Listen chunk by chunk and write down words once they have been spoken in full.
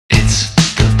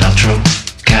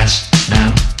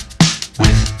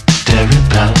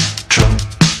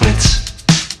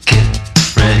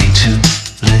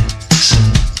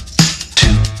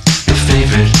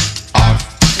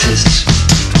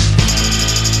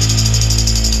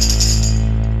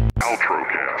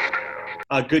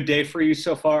A good day for you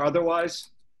so far otherwise?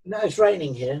 No, it's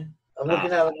raining here. I'm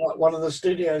looking out of one of the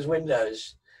studio's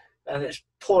windows, and it's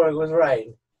pouring with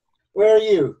rain. Where are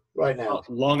you right now?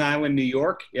 Long Island, New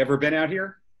York. You ever been out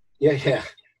here? Yeah, yeah.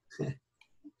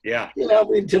 Yeah. Yeah, I've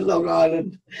been to Long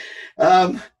Island.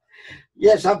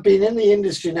 Yes, I've been in the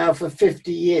industry now for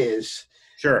 50 years.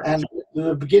 Sure. And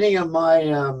the beginning of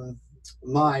my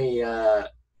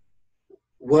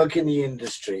work in the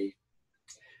industry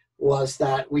was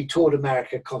that we toured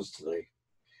America constantly.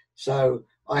 So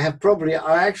I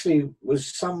actually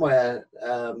was somewhere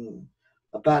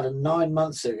about 9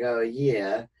 months ago, a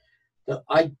year, that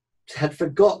I had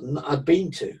forgotten I'd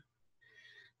been to.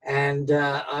 And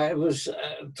I was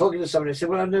talking to somebody, I said,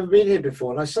 well, I've never been here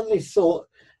before. And I suddenly thought,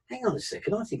 hang on a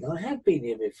second, I think I have been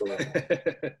here before.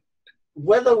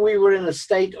 Whether we were in a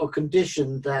state or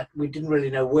condition that we didn't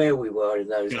really know where we were in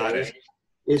those days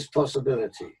is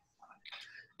possibility.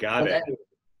 Got it. Anyway,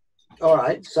 all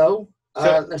right, so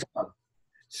let's go.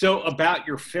 So about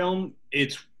your film,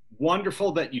 it's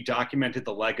wonderful that you documented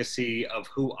the legacy of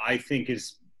who I think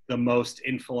is the most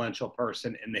influential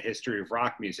person in the history of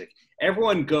rock music.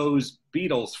 Everyone goes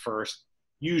Beatles first,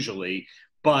 usually,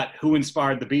 but who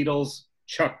inspired the Beatles?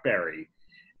 Chuck Berry.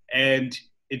 And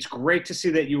it's great to see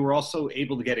that you were also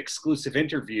able to get exclusive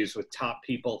interviews with top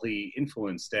people he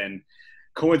influenced. And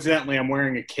coincidentally, I'm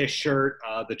wearing a Kiss shirt.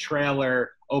 The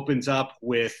trailer opens up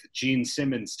with Gene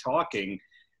Simmons talking.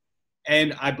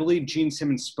 And I believe Gene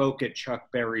Simmons spoke at Chuck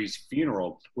Berry's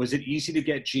funeral. Was it easy to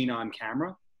get Gene on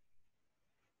camera?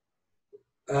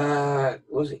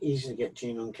 Was it easy to get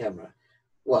Gene on camera?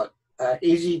 What?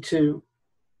 Easy to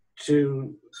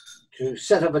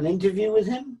set up an interview with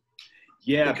him?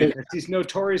 Yeah, because he's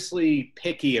notoriously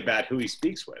picky about who he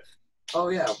speaks with. Oh,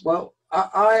 yeah. Well,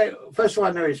 I first of all,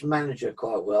 I know his manager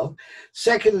quite well.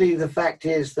 Secondly, the fact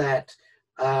is that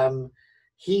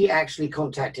he actually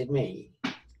contacted me.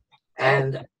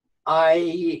 And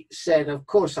I said, of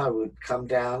course, I would come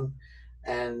down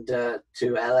and to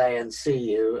LA and see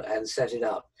you and set it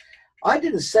up. I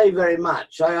didn't say very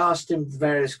much. I asked him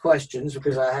various questions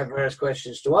because I had various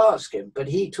questions to ask him, but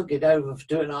he took it over for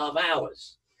 2.5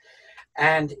 hours.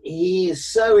 And he is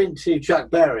so into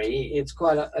Chuck Berry, it's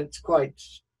quite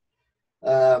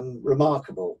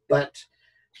remarkable. But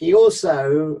he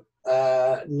also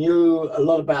knew a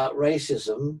lot about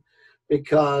racism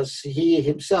because he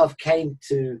himself came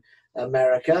to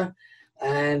America,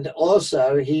 and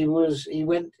also he was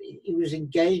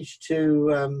engaged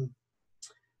to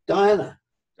Diana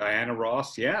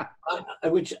Ross, yeah,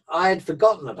 which I had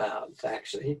forgotten about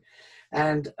actually.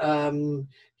 And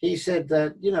he said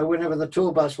that, you know, whenever the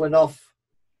tour bus went off,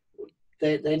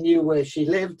 they knew where she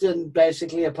lived, and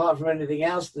basically apart from anything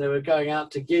else, they were going out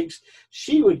to gigs,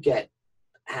 she would get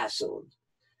hassled.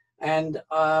 And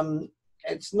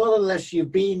it's not unless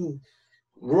you've been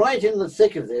right in the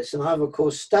thick of this, and I've of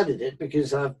course studied it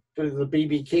because I've been in the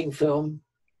B.B. King film,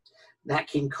 Nat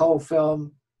King Cole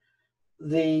film.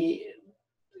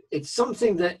 It's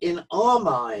something that in our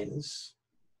minds,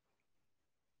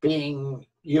 being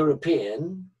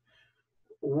European,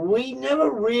 we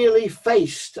never really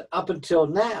faced up until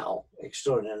now,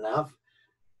 extraordinary enough,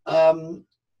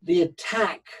 the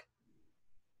attack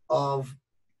of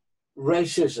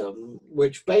racism,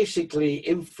 which basically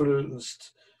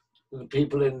influenced the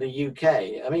people in the UK.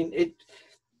 I mean,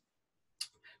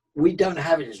 we don't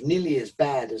have it as nearly as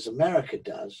bad as America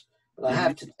does, but I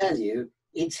have to tell you,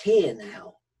 it's here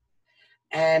now.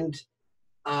 And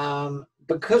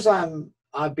because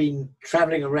I've been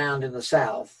traveling around in the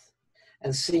South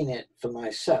and seen it for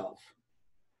myself,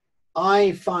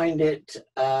 I find it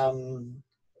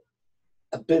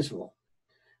abysmal.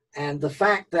 And the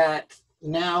fact that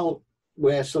now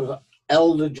we're sort of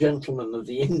elder gentlemen of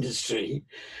the industry,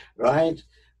 right?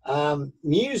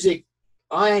 Music,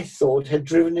 I thought, had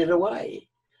driven it away,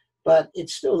 but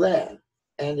it's still there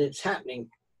and it's happening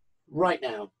right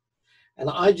now. And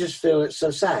I just feel it's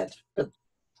so sad. But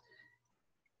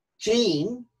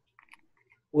Gene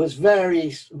was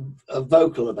very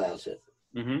vocal about it.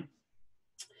 Mm-hmm.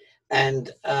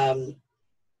 And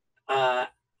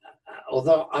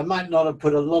although I might not have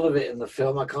put a lot of it in the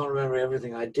film, I can't remember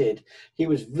everything I did, he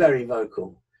was very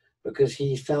vocal because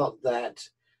he felt that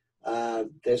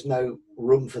there's no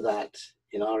room for that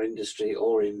in our industry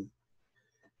or in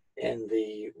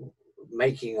the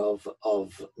making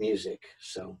of music.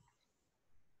 So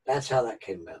that's how that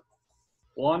came about.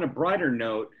 Well, on a brighter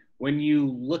note, when you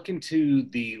look into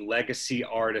the legacy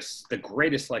artists, the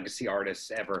greatest legacy artists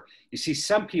ever, you see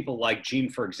some people like Gene,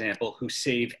 for example, who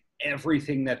save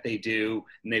everything that they do,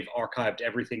 and they've archived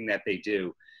everything that they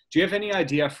do. Do you have any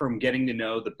idea from getting to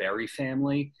know the Berry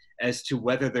family as to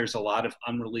whether there's a lot of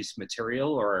unreleased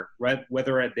material, or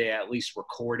whether they at least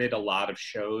recorded a lot of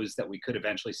shows that we could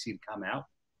eventually see come out?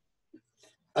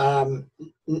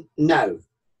 No.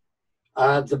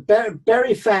 The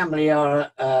Berry family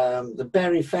are the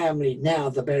Berry family now.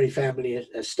 The Berry family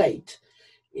estate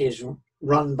is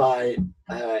run by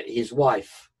his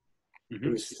wife,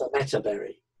 who's Samantha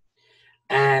Berry,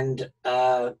 and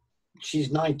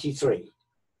she's 93.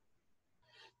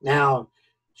 Now,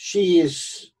 she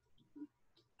is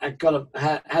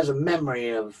has a memory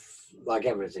of like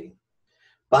everything,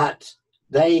 but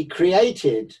they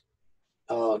created,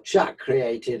 or Chuck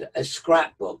created, a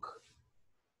scrapbook,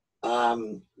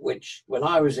 which when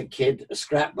I was a kid, a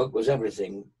scrapbook was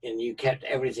everything, and you kept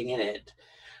everything in it,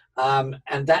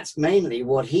 and that's mainly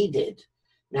what he did.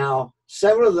 Now,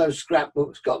 several of those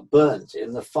scrapbooks got burnt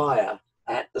in the fire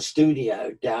at the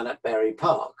studio down at Berry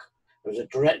Park. It was a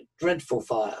dreadful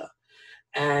fire,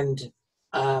 and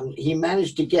he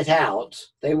managed to get out.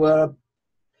 They were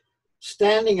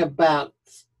standing about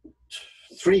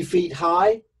 3 feet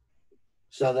high,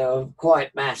 so they were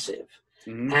quite massive.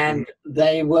 And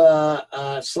they were,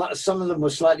 some of them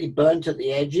were slightly burnt at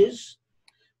the edges,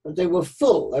 but they were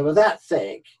full. They were that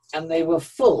thick, and they were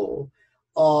full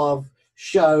of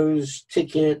shows,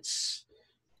 tickets,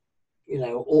 you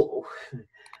know, all,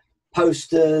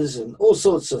 posters and all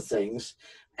sorts of things,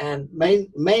 and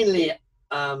mainly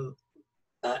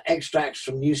extracts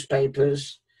from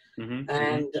newspapers,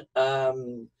 and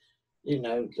you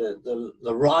know,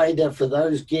 the rider for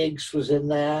those gigs was in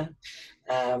there,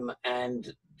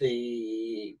 and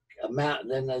the amount.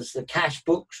 Then there's the cash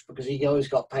books, because he always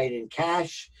got paid in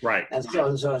cash, right? And so on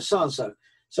and so on, so on.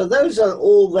 So those are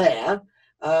all there.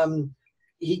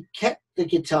 He kept the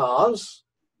guitars.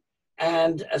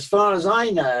 And as far as I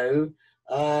know,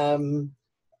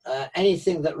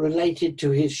 anything that related to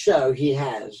his show, he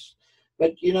has.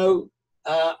 But, you know,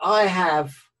 I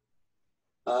have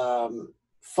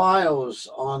files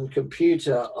on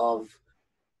computer of,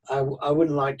 I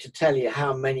wouldn't like to tell you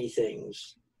how many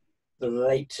things that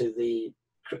relate to the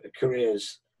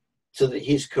careers, to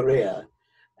his career,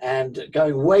 and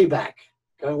going way back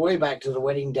to the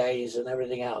wedding days and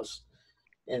everything else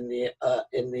in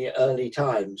the early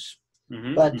times.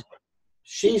 But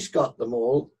she's got them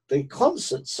all. The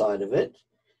concert side of it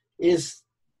is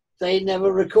they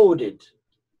never recorded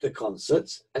the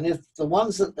concerts, and if the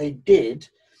ones that they did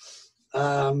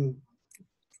are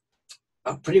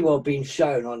pretty well being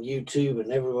shown on YouTube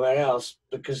and everywhere else,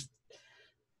 because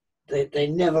they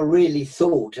never really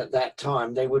thought at that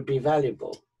time they would be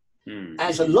valuable,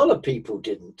 as a lot of people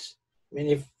didn't. I mean,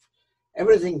 if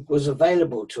everything was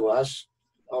available to us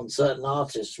on certain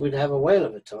artists, we'd have a whale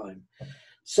of a time.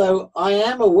 So I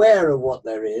am aware of what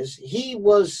there is. He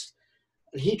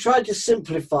tried to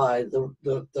simplify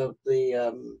the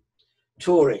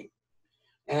touring,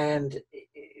 and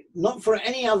not for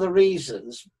any other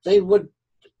reasons.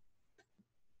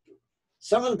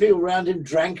 Some of the people around him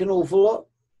drank an awful lot,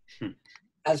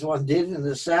 as one did in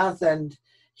the South, and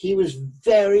he was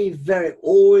very, very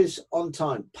always on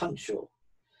time, punctual.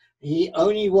 He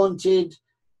only wanted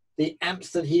the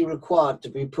amps that he required to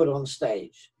be put on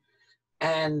stage.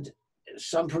 And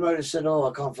some promoters said, oh,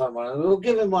 I can't find one. We'll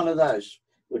give him one of those.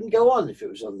 Wouldn't go on if it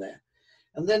was on there.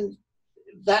 And then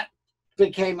that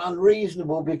became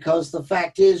unreasonable, because the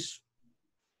fact is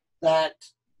that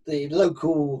the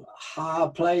local hire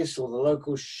place or the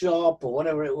local shop or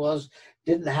whatever it was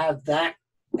didn't have that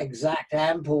exact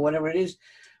amp or whatever it is.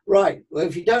 Right. Well,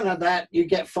 if you don't have that, you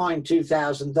get fined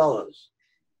 $2,000.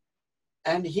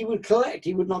 And he would collect.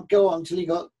 He would not go on until he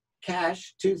got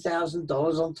cash,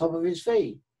 $2,000 on top of his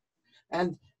fee.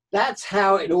 And that's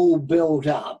how it all built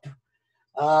up.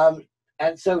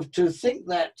 And so to think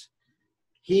that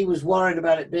he was worried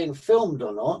about it being filmed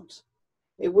or not,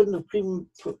 it wouldn't have even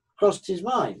crossed his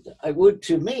mind. It would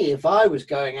to me if I was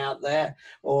going out there,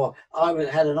 or I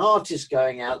had an artist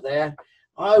going out there.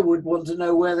 I would want to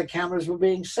know where the cameras were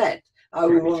being set. I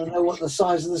would want to know what the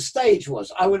size of the stage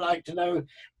was. I would like to know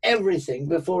everything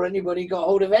before anybody got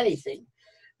hold of anything.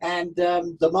 And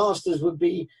the masters would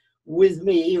be with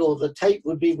me, or the tape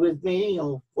would be with me,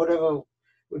 or whatever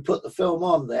we put the film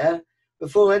on there,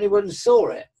 before anyone saw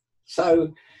it.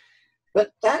 So,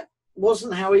 but that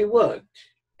wasn't how he worked.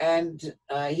 And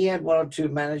he had one or two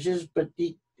managers, but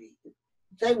they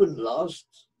wouldn't last,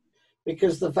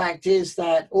 because the fact is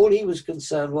that all he was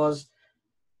concerned was,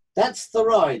 that's the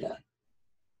rider.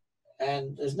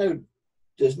 And there's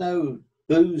no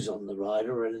booze on the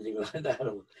rider or anything like that.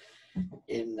 Or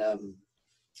in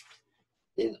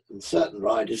certain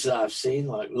riders that I've seen,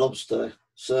 like Lobster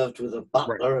served with a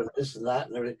butler Right. and this and that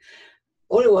and everything.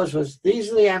 All it was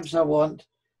these are the amps I want,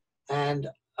 and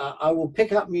I will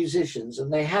pick up musicians,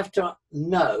 and they have to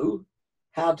know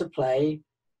how to play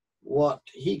what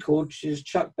he called his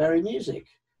Chuck Berry music.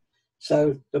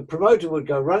 So the promoter would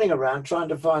go running around trying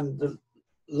to find the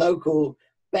local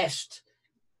best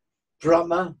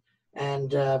drummer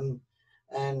and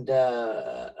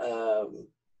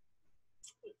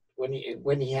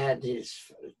when he had his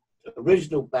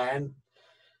original band,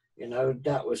 you know,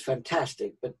 that was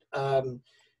fantastic. But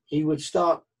he would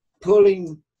start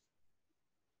pulling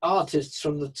artists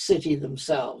from the city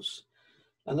themselves.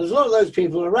 And there's a lot of those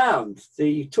people around.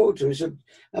 The talk to us,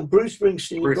 and Bruce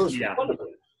Springsteen, of course, Yeah. was one of them.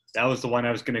 That was the one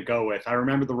I was going to go with. I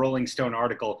remember the Rolling Stone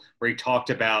article where he talked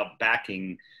about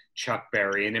backing Chuck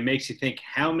Berry, and it makes you think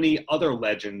how many other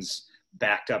legends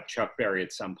backed up Chuck Berry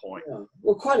at some point. Yeah.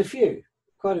 Well, quite a few.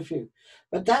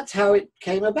 But that's how it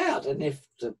came about. And if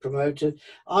the promoter,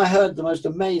 I heard the most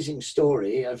amazing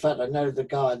story. In fact, I know the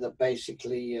guy that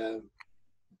basically,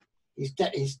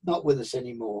 he's not with us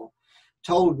anymore,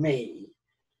 told me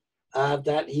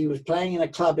that he was playing in a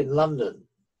club in London,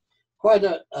 quite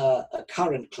a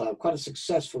current club, quite a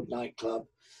successful nightclub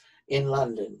in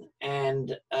London.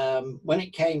 And when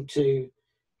it came to,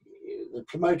 the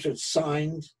promoter had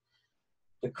signed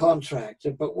the contract,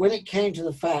 but when it came to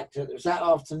the fact that it was that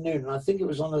afternoon, and I think it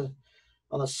was on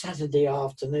a Saturday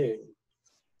afternoon,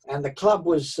 and the club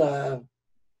was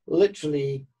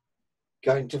literally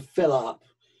going to fill up,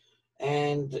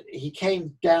 and he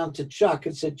came down to Chuck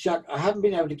and said, "Chuck, I haven't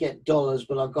been able to get dollars,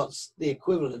 but I've got the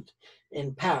equivalent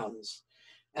in pounds.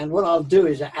 And what I'll do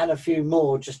is add a few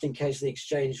more just in case the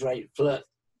exchange rate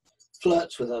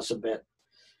flirts with us a bit."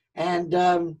 And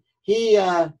he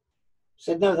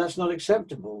said, "No, that's not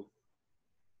acceptable."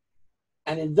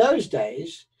 And in those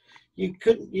days, you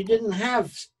didn't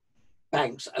have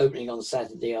banks opening on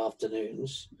Saturday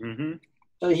afternoons. Mm-hmm.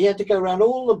 So he had to go around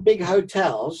all the big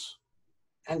hotels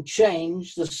and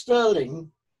change the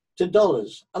sterling to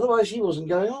dollars. Otherwise, he wasn't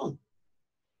going on.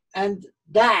 And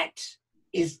that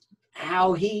is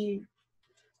how he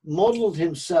modeled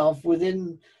himself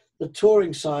within the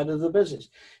touring side of the business.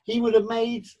 He would have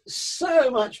made so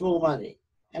much more money.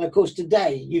 And of course,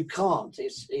 today you can't.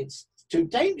 It's too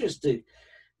dangerous to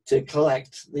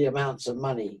collect the amounts of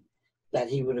money that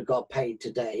he would have got paid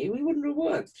today. We wouldn't have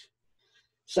worked.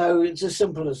 So it's as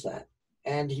simple as that.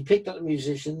 And he picked up the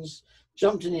musicians,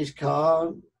 jumped in his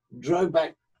car, drove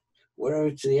back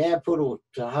wherever, to the airport or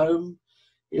to home.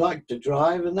 He liked to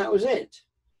drive, and that was it.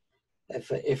 If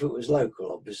it was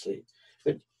local, obviously.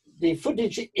 But the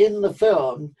footage in the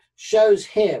film shows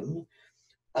him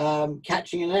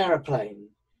catching an aeroplane.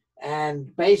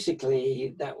 And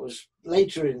basically, that was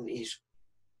later in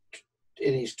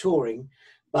his touring,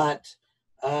 but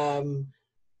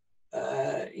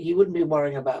he wouldn't be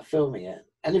worrying about filming it.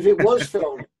 And if it was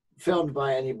filmed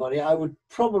by anybody, I would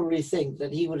probably think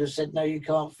that he would have said, "No, you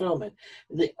can't film it."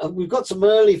 We've got some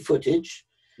early footage,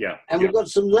 Yeah, and we've got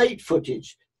some late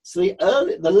footage. So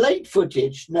the late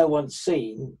footage, no one's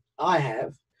seen. I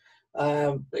have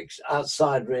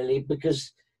outside really,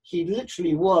 because he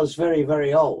literally was very,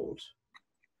 very old,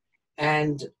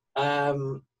 and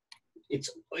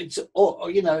it's all,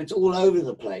 you know, it's all over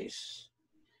the place.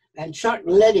 And Chuck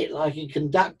led it like a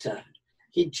conductor.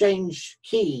 He'd change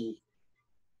key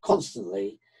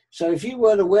constantly. So if you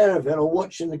weren't aware of it or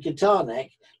watching the guitar neck,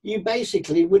 you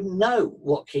basically wouldn't know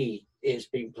what key is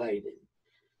being played in.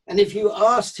 And if you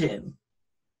asked him,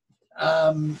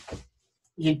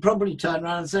 he'd probably turn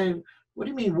around and say, "What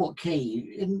do you mean, what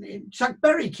key? In Chuck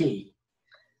Berry key?"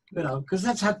 You know, because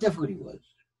that's how difficult he was.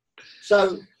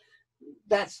 So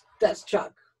that's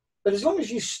Chuck. But as long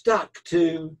as you stuck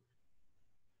to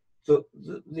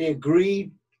the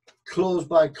agreed clause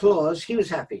by clause, he was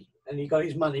happy. And he got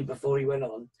his money before he went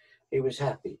on. He was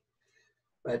happy.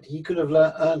 But he could have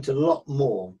earned a lot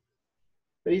more.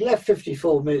 But he left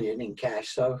 54 million in cash,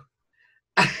 so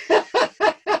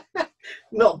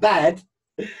not bad.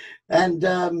 And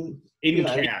in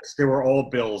cash, they were all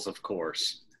bills, of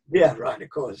course. Yeah, right, of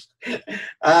course.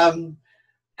 But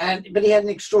he had an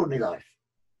extraordinary life.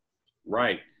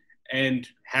 Right. And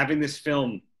having this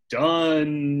film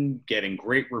done, getting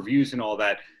great reviews and all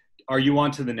that, are you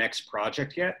on to the next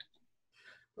project yet?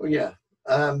 Oh, yeah.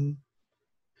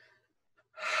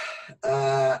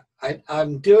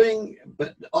 I'm doing,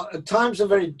 but times are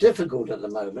very difficult at the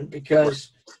moment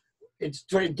because it's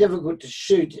very difficult to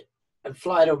shoot and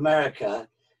fly to America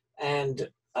and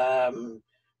run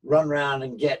around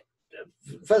and get,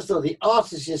 first of all, the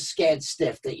artist is scared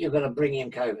stiff that you're going to bring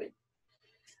in COVID.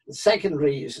 The second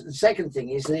thing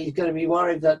is that he's going to be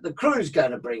worried that the crew's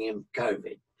going to bring him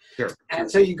COVID. Sure. And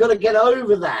so you've got to get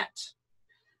over that.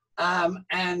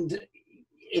 And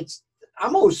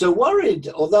I'm also worried,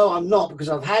 although I'm not, because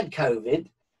I've had COVID.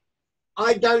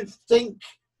 I don't think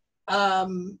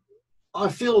I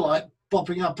feel like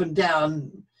popping up and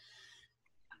down,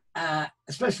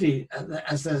 especially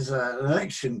as there's an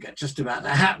election just about to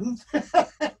happen,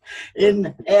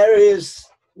 in areas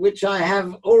which I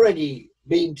have already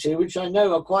been to, which I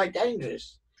know are quite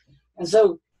dangerous. And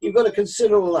so you've got to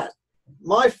consider all that.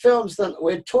 My films that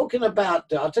we're talking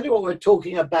about, I'll tell you what we're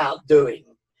talking about doing.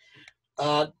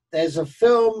 There's a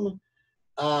film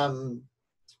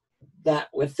that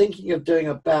we're thinking of doing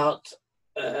about,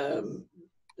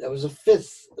 there was a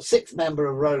sixth member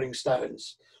of Rolling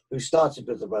Stones who started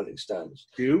with the Rolling Stones.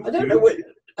 I don't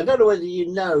know whether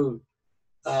you know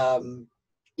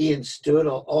Ian Stewart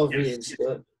or of yes. Ian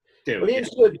Stewart. Well, Ian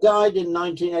Stewart died in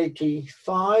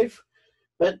 1985,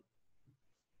 but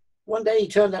one day he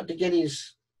turned up to get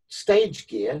his stage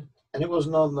gear and it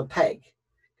wasn't on the peg.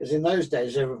 Because in those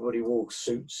days, everybody wore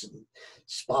suits and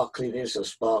sparkly this or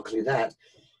sparkly that.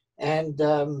 And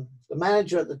the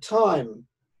manager at the time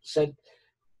said,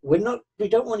 we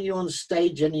don't want you on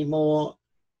stage anymore.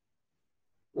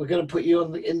 We're going to put you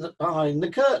on behind the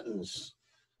curtains.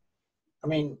 I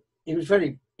mean, he was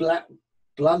very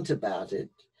blunt about it.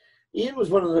 Ian was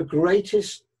one of the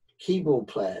greatest keyboard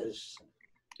players.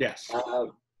 Yes.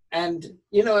 And,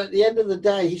 you know, at the end of the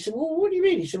day, he said, well, what do you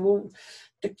mean? He said, well,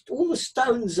 all the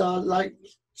Stones are like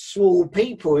small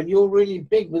people and you're really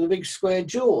big with a big square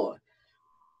jaw.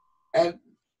 And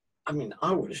I mean,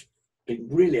 I would have been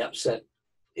really upset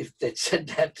if they'd said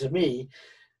that to me.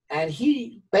 And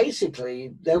he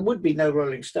basically, there would be no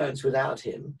Rolling Stones without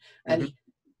him. And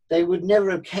they would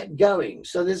never have kept going.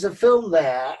 So there's a film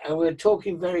there and we're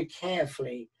talking very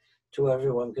carefully to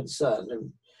everyone concerned.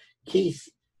 And Keith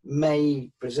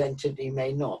may present it, he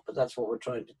may not, but that's what we're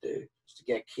trying to do, is to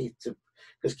get Keith to,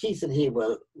 because Keith and he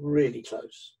were really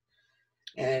close.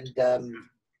 And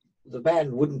the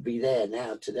band wouldn't be there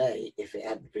now today if it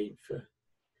hadn't been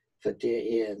for dear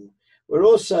Ian. We're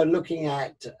also looking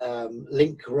at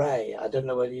Link Wray. I don't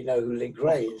know whether you know who Link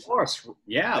Wray is. Of course,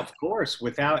 yeah, of course.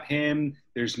 Without him,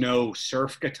 there's no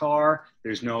surf guitar.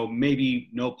 There's maybe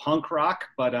no punk rock.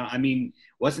 But I mean,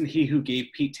 wasn't he who gave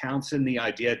Pete Townsend the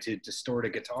idea to distort a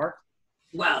guitar?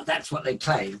 Well, that's what they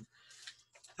claim.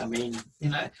 I mean, you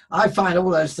know, I find all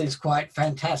those things quite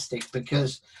fantastic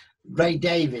because Ray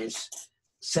Davies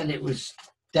said it was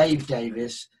Dave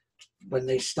Davies when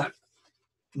they stuck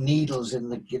needles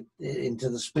into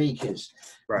the speakers.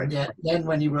 Right. And then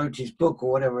when he wrote his book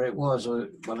or whatever it was, or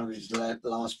one of his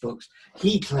last books,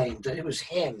 he claimed that it was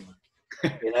him.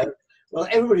 You know, well,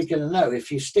 everybody's going to know if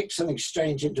you stick something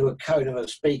strange into a cone of a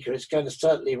speaker, it's going to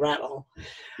certainly rattle,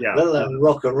 let alone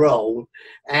rock and roll.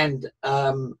 And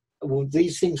well,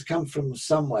 these things come from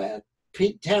somewhere.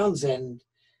 Pete Townsend,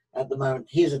 at the moment,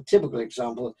 here's a typical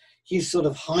example. He's sort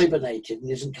of hibernated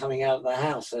and isn't coming out of the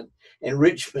house in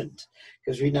Richmond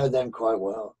because we know them quite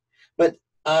well. But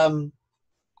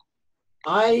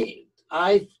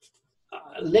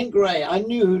Link Wray, I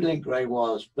knew who Link Wray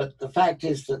was, but the fact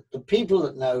is that the people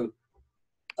that know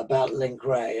about Link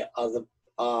Wray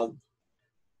are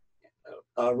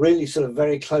really sort of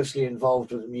very closely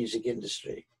involved with the music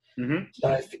industry. Mm-hmm.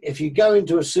 So if you go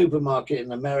into a supermarket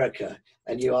in America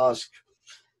and you ask,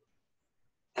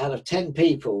 out of 10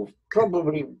 people,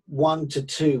 probably 1 to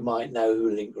 2 might know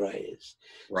who Link Wray is.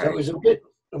 Right. So it was a bit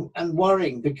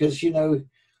worrying because, you know,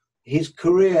 his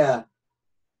career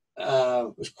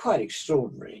was quite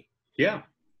extraordinary. Yeah.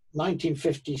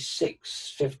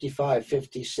 1956, 55,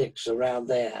 56, around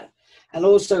there. And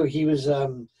also he was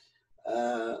an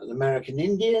American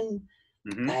Indian.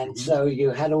 Mm-hmm. And so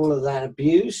you had all of that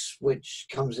abuse, which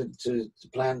comes into the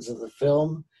plans of the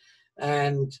film.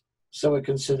 And so we're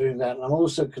considering that. And I'm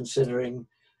also considering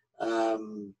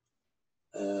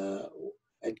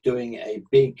doing a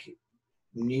big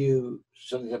new,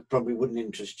 something that probably wouldn't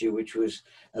interest you, which was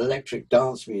electric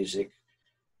dance music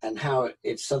and how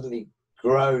it's suddenly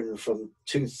grown from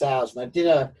 2000. I did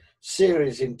a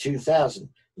series in 2000,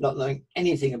 not knowing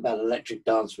anything about electric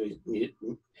dance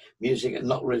music and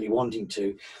not really wanting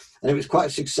to. And it was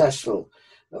quite successful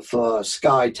for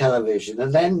Sky Television.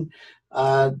 And then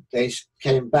they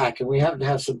came back, and we happen to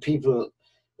have some people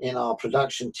in our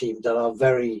production team that are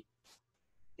very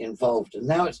involved. And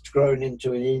now it's grown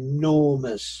into an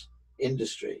enormous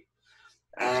industry.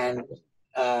 And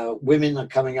women are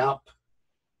coming up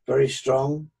very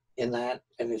strong in that.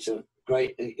 And it's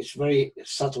very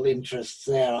subtle interests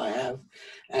there I have.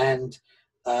 And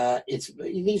it's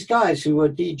these guys who are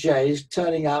DJs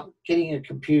turning up, getting a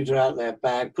computer out of their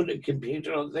bag, putting a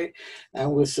computer on there,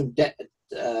 and with some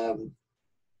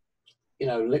you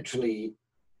know, literally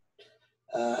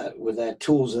with their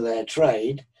tools of their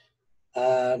trade,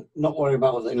 not worrying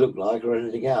about what they look like or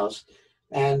anything else.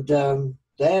 And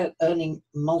they're earning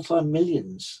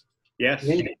multi-millions. Yes.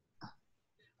 Millions.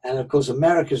 And of course,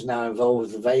 America's now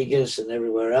involved with Vegas and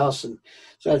everywhere else. And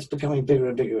so it's becoming bigger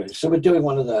and bigger. So we're doing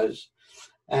one of those.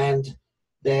 And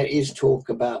there is talk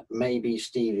about maybe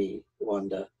Stevie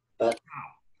Wonder. But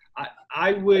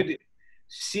I would,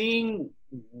 seeing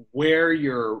where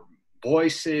your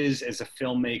voice is as a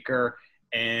filmmaker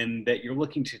and that you're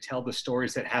looking to tell the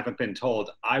stories that haven't been told,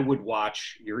 I would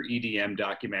watch your EDM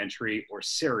documentary or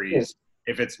series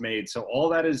if it's made. So all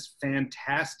that is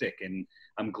fantastic. And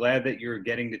I'm glad that you're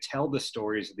getting to tell the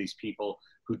stories of these people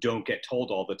who don't get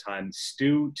told all the time.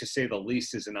 Stu, to say the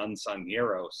least, is an unsung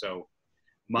hero. So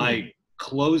my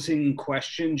closing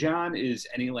question, John, is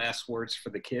any last words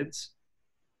for the kids?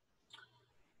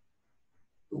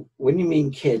 When you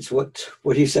mean kids, what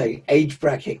do you say? Age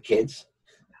bracket kids?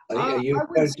 I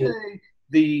would say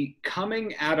the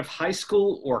coming out of high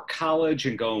school or college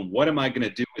and going, what am I going to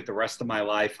do with the rest of my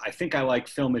life? I think I like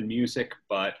film and music,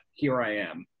 but here I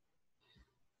am.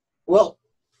 Well,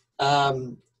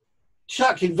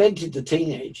 Chuck invented the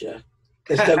teenager.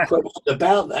 There's no question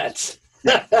about that.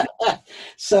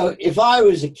 So if I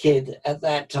was a kid at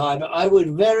that time, I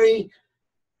would very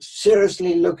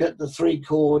seriously look at the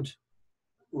 3-chord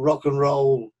rock and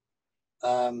roll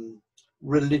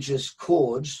religious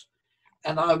chords,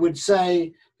 and I would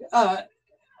say,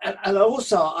 and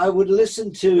also I would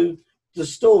listen to the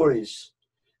stories.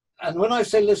 And when I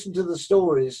say listen to the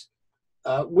stories,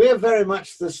 we're very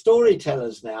much the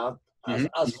storytellers now, as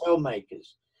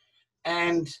filmmakers.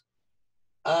 And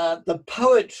the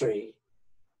poetry,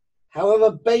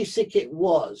 however basic it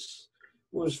was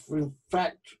in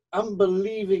fact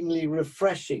unbelievingly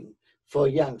refreshing for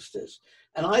youngsters.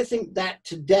 And I think that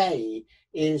today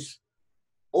is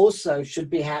also should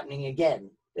be happening again.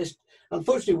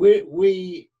 Unfortunately,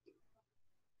 we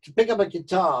to pick up a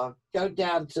guitar, go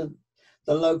down to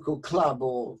the local club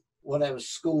or whatever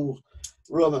school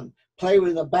room and play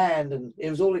with a band, and it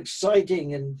was all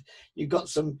exciting, and you got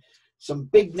some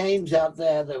big names out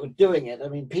there that were doing it. I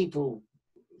mean, people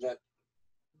that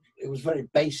it was very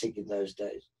basic in those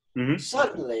days.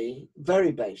 Suddenly,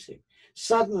 very basic.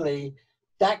 Suddenly,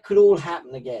 that could all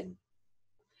happen again,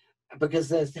 because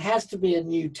there has to be a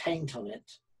new taint on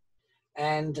it.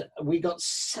 And we got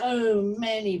so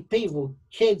many people,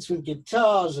 kids with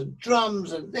guitars and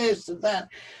drums and this and that.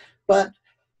 But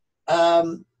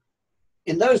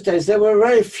in those days, there were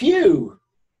very few.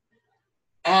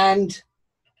 And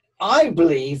I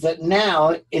believe that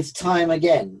now it's time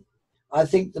again. I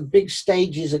think the big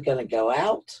stages are going to go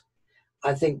out.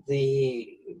 I think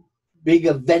the big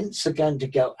events are going to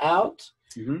go out.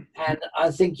 And I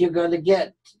think you're going to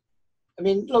get, I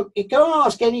mean, look, you go and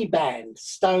ask any band,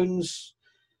 Stones,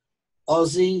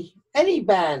 Ozzy, any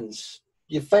bands,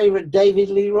 your favorite David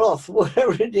Lee Roth,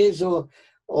 whatever it is, or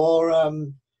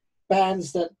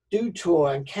bands that do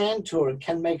tour and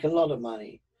can make a lot of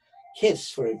money. Kiss,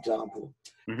 for example,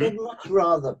 they'd much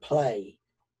rather play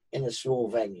in a small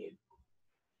venue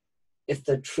if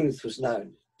the truth was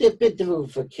known. It's a bit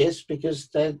difficult for Kiss because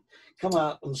they come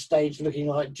out on stage looking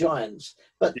like giants.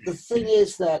 But the thing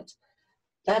is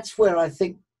that's where I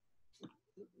think,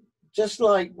 just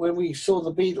like when we saw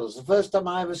the Beatles, the first time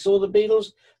I ever saw the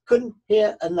Beatles, couldn't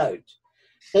hear a note.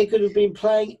 They could have been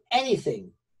playing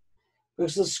anything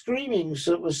because the screaming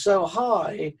was so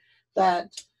high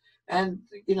that, and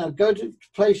you know, go to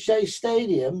play Shea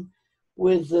Stadium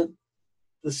with the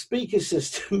speaker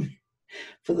system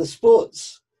for the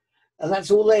sports, and that's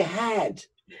all they had.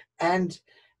 And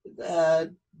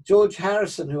George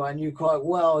Harrison, who I knew quite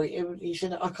well, he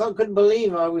said, I couldn't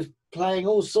believe I was playing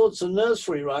all sorts of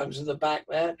nursery rhymes in the back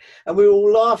there, and we were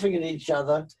all laughing at each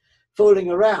other,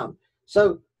 fooling around.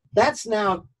 So that's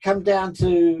now come down to,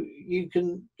 you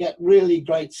can get really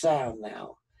great sound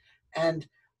now. And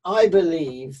I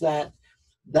believe that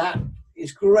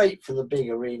is great for the big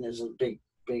arenas and big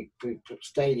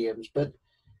stadiums, but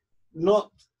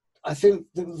not, I think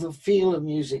the feel of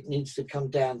music needs to come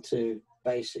down to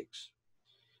basics.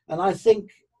 And I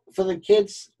think for the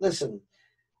kids, listen,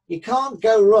 you can't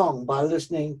go wrong by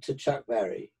listening to Chuck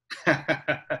Berry.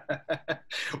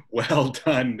 Well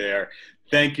done there.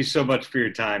 Thank you so much for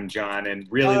your time, John, and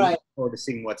really look forward to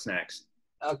seeing what's next.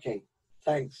 Okay,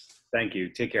 thanks. Thank you.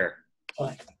 Take care.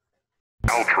 Bye.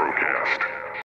 Paltrocast.